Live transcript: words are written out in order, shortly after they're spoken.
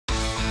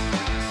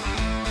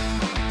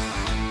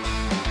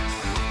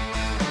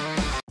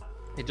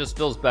It just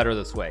feels better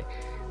this way.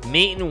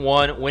 Mate in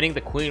 1, winning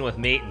the queen with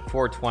mate in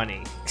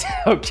 420.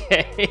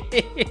 Okay.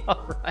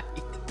 All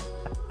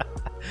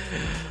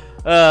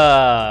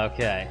right.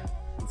 Okay.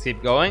 Let's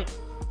keep going.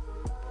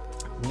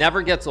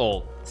 Never gets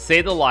old.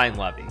 Say the line,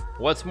 Levy.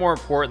 What's more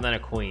important than a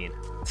queen?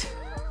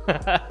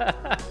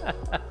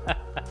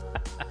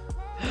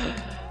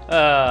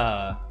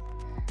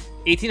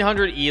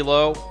 1800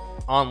 elo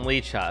on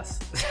Lichess.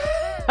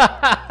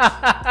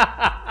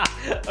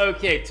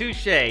 Okay,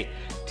 touche.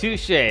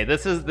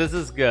 This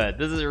is good.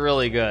 This is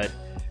really good.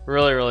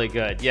 Really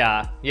good.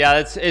 Yeah,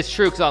 it's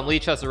true, because on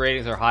Lichess the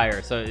ratings are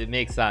higher, so it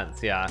makes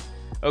sense. Yeah.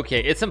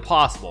 Okay, it's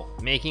impossible.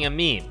 Making a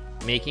meme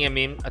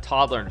a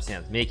toddler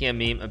understands. Making a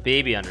meme a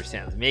baby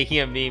understands.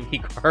 Making a meme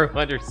Hikaru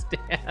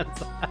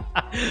understands.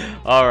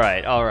 all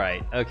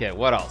right. Okay,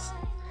 what else?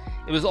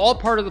 It was all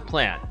part of the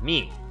plan.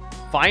 Me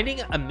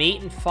finding a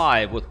mate in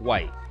 5 with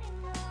white.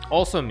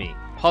 Also me.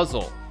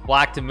 Puzzle.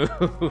 Black to move.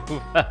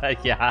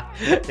 yeah,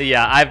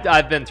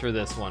 I've been through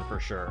this one for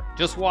sure.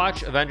 Just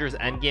watch Avengers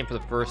Endgame for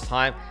the first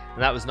time,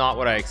 and that was not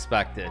what I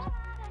expected.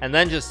 And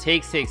then just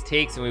takes,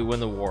 and we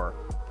win the war.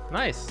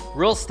 Nice.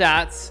 Real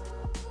stats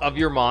of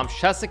your mom's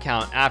chess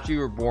account after you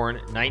were born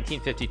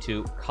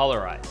 1952,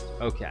 colorized.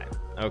 Okay.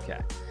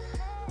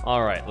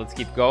 All right, let's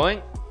keep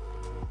going.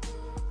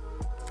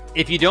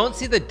 If you don't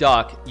see the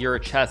duck, you're a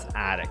chess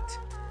addict.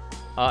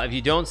 If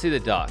you don't see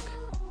the duck,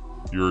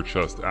 you're a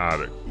chess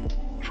addict.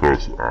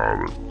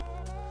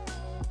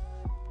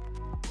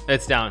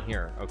 It's down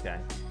here. Okay.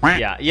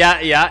 Yeah.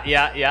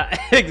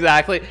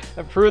 Exactly.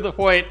 Prove the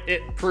point.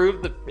 It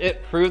proved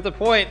the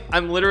point.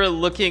 I'm literally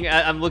looking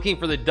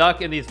for the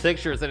duck in these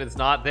pictures, and it's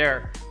not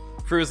there.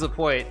 Proves the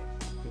point.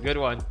 Good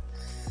one.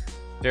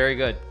 Very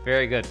good.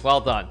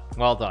 Well done.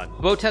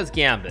 Botez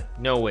Gambit.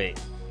 No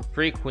wait.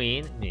 Free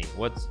queen. Me.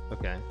 What's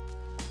okay?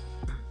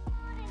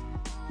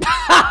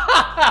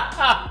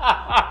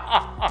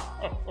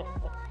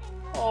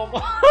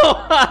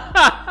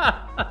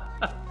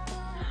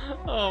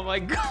 Oh my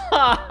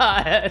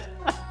god.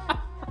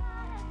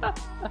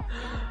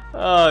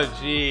 Oh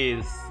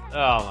jeez.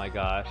 Oh my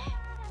gosh.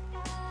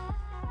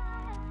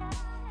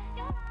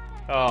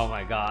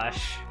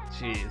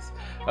 Jeez.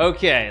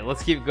 Okay,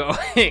 let's keep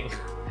going.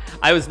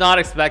 I was not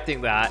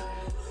expecting that.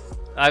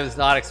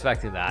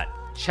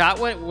 Chat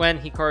went when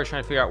Hikaru is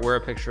trying to figure out where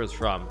a picture is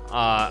from.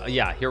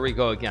 Yeah, here we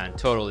go again.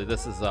 Totally.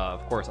 This is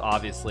of course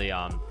obviously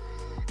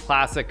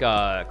classic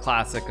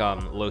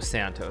Los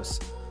Santos.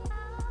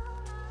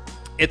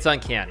 It's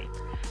uncanny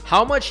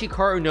how much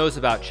Hikaru knows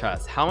about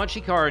chess, how much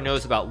Hikaru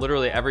knows about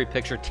literally every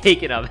picture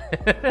taken of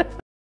it.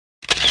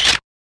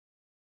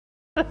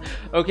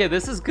 Okay,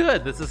 this is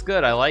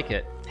good. I like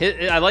it.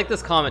 I like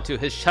this comment too.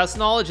 His chess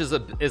knowledge is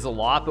a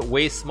lot, but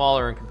way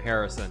smaller in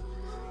comparison.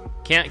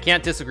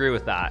 Can't disagree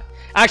with that.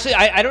 Actually,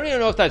 I don't even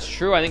know if that's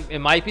true. I think it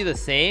might be the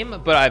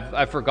same, but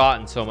I've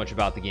forgotten so much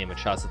about the game of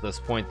chess at this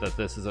point that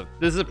this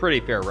is a pretty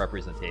fair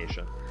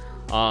representation.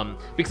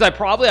 Because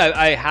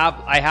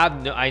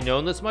I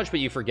known this much, but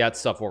you forget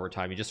stuff over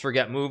time. You just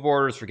forget move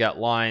orders, forget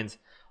lines,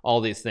 all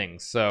these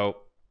things. So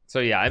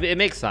yeah, it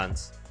makes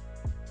sense.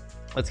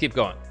 Let's keep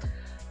going.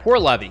 Poor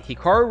Levy.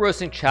 Hikaru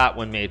roasting chat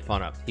when made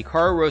fun of.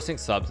 Hikaru roasting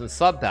subs and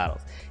sub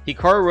battles.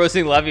 Hikaru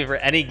roasting Levy for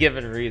any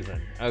given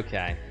reason.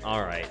 Okay.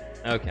 All right.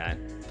 Okay.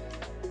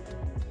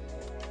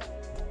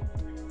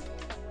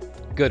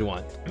 Good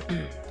one.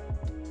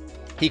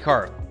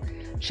 Hikaru.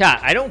 Chat,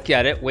 I don't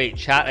get it. Wait,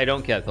 chat, I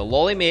don't get it. The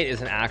lolly mate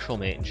is an actual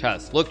mate in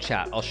chess. Look,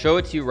 chat, I'll show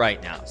it to you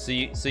right now. So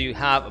you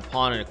have a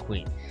pawn and a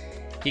queen.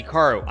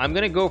 Hikaru, I'm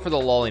gonna go for the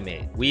lolly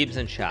mate. Weebs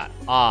in chat.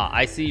 Ah,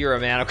 I see you're a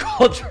man of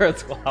culture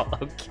as well.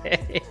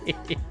 Okay.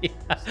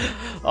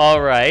 All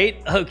right.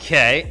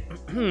 Okay.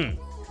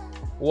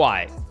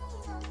 Why?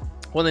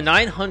 When the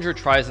 900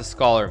 tries to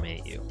scholar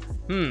mate you.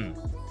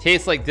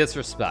 Tastes like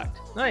disrespect.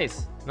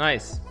 Nice.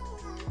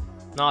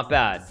 Not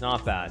bad.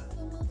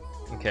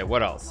 Okay,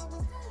 what else?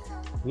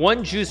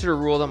 One juicer to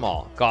rule them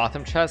all.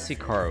 Gotham chess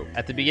Hikaru.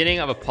 At the beginning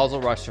of a Puzzle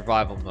Rush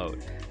survival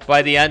mode.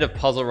 By the end of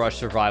Puzzle Rush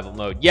survival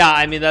mode. Yeah,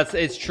 I mean,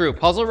 it's true.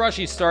 Puzzle Rush,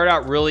 you start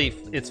out really,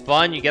 it's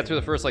fun. You get through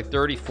the first like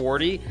 30,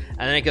 40, and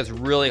then it gets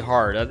really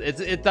hard.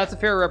 That's a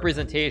fair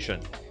representation.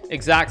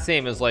 Exact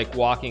same as like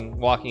walking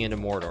into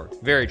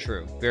Mordor. Very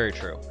true.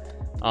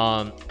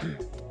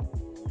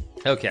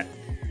 Okay.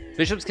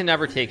 Bishops can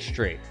never take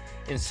straight.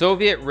 In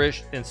Soviet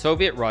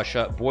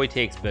Russia, boy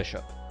takes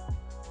bishop.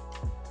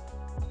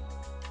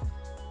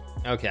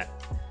 Okay.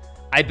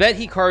 I bet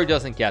Hikaru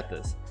doesn't get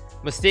this.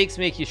 Mistakes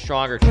make you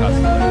stronger, chess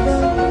players.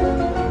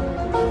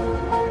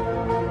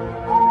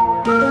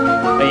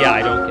 But yeah,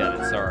 I don't get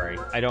it. Sorry.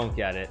 I don't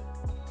get it.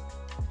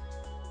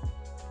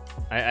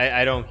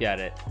 I don't get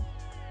it.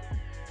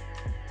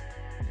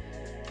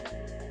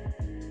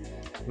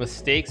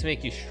 Mistakes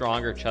make you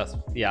stronger, chess.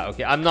 Yeah,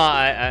 okay. I'm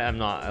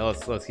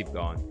not. Let's keep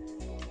going.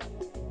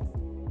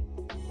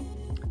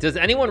 Does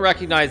anyone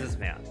recognize this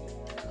man?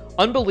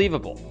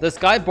 Unbelievable. This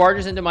guy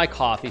barges into my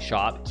coffee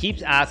shop,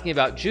 keeps asking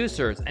about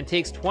juicers, and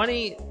takes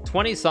 20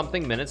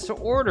 something minutes to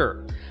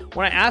order.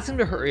 When I ask him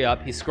to hurry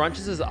up, he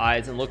scrunches his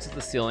eyes and looks at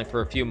the ceiling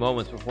for a few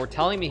moments before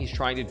telling me he's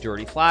trying to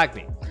dirty flag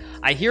me.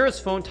 I hear his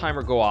phone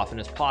timer go off in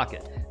his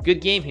pocket.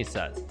 Good game, he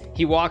says.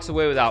 He walks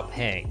away without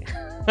paying.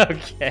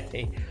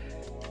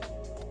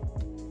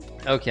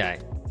 Okay.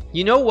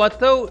 You know what,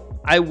 though?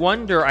 I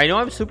wonder, I know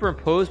I'm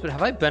superimposed, but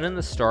have I been in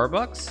the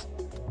Starbucks?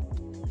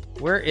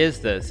 Where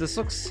is this? This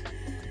looks...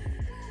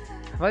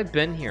 Have I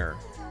been here?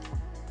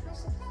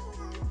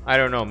 I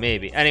don't know,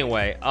 maybe.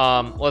 Anyway,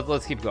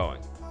 let's keep going.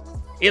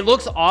 It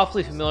looks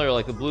awfully familiar,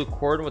 like the blue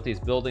cordon with these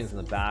buildings in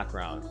the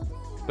background.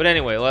 But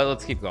anyway,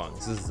 let's keep going.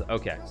 This is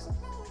okay.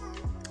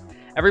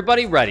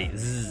 Everybody ready?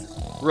 Zzz.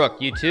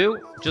 Rook, you too?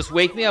 Just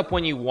wake me up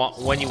when you want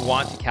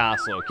to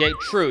castle, okay?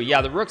 True.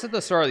 Yeah, the rooks at the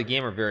start of the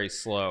game are very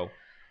slow.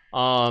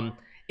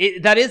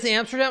 That is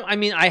Amsterdam. I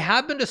mean, I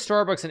have been to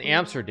Starbucks in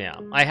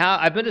Amsterdam.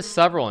 I've been to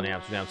several in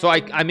Amsterdam. So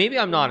I maybe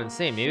I'm not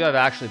insane. Maybe I've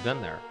actually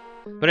been there.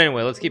 But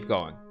anyway, let's keep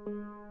going.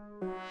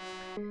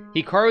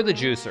 Hikaru the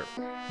juicer.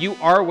 You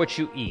are what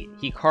you eat.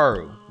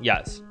 Hikaru.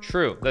 Yes,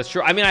 true. That's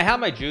true. I mean, I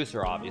have my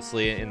juicer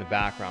obviously in the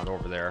background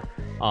over there.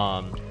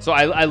 So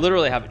I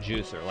literally have a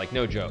juicer, like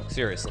no joke,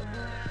 seriously.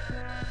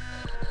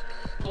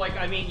 Like,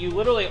 I mean, you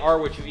literally are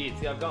what you eat.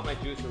 See, I've got my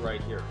juicer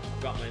right here.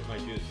 I've got my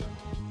juicer.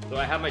 So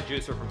I have my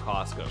juicer from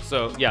Costco.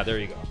 So yeah, there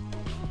you go.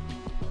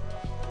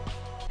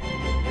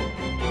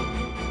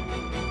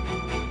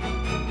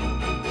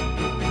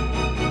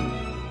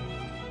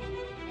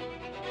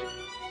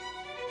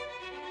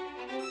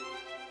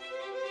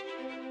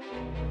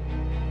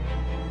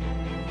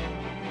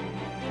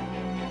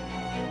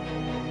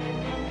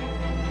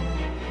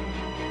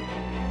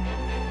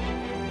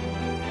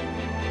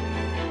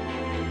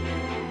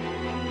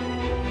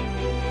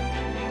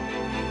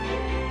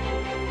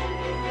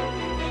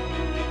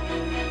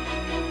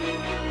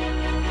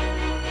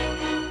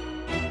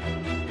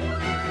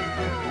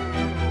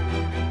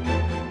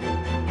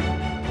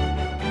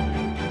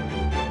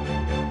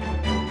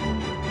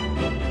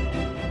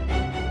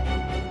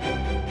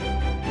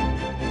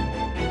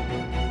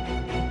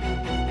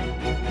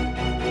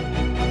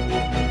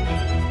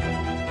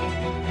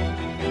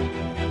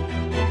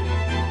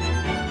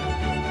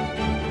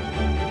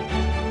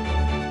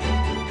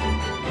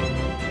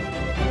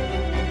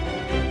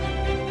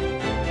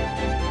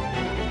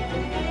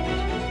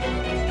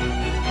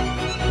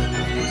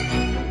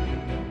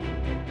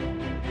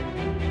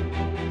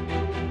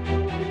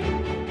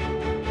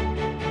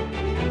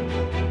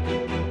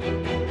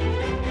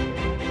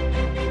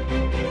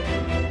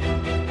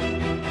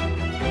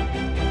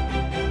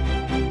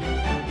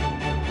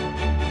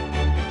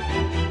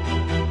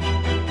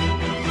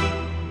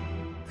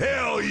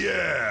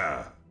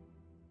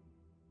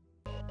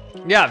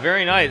 Yeah,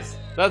 very nice.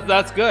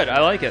 That's good.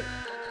 I like it.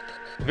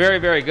 Very,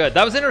 very good.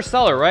 That was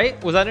Interstellar,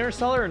 right? Was that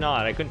Interstellar or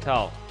not? I couldn't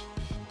tell.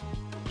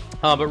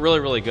 But really,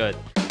 really good.